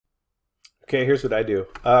Okay, here's what I do.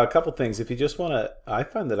 A couple things. If you just want to, I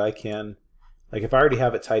find that I can, like if I already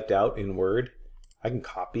have it typed out in Word, I can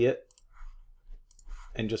copy it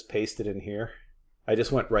and just paste it in here. I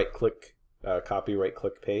just went right click, copy, right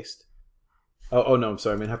click, paste. Oh no, I'm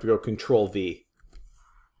sorry. I'm going to have to go Control V.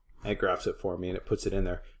 And it grabs it for me and it puts it in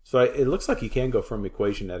there. So it looks like you can go from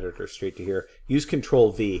Equation Editor straight to here. Use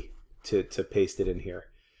Control V to paste it in here.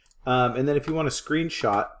 And then if you want to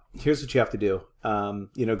screenshot, here's what you have to do.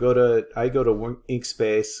 You know, I go to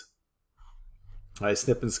Inkspace, I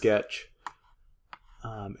snip and sketch,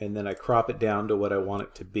 and then I crop it down to what I want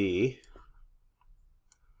it to be.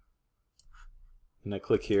 And I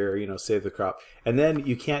click here, you know, save the crop. And then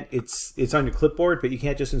you can't, it's on your clipboard, but you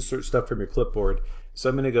can't just insert stuff from your clipboard. So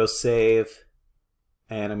I'm going to go save,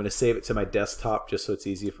 and I'm going to save it to my desktop just so it's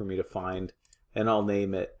easier for me to find. And I'll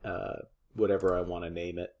name it whatever I want to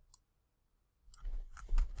name it.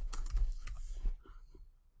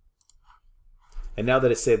 And now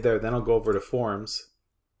that it's saved there, then I'll go over to Forms,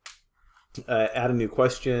 add a new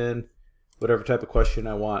question, whatever type of question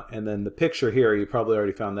I want. And then the picture here, you probably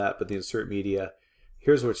already found that, but the Insert Media,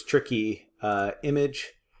 here's where it's tricky,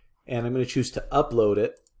 image, and I'm going to choose to upload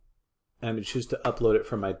it. I'm going to choose to upload it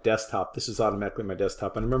from my desktop. This is automatically my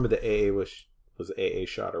desktop. And remember the AA was AA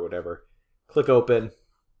shot or whatever. Click open.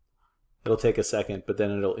 It'll take a second, but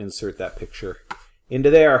then it'll insert that picture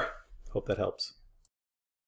into there. Hope that helps.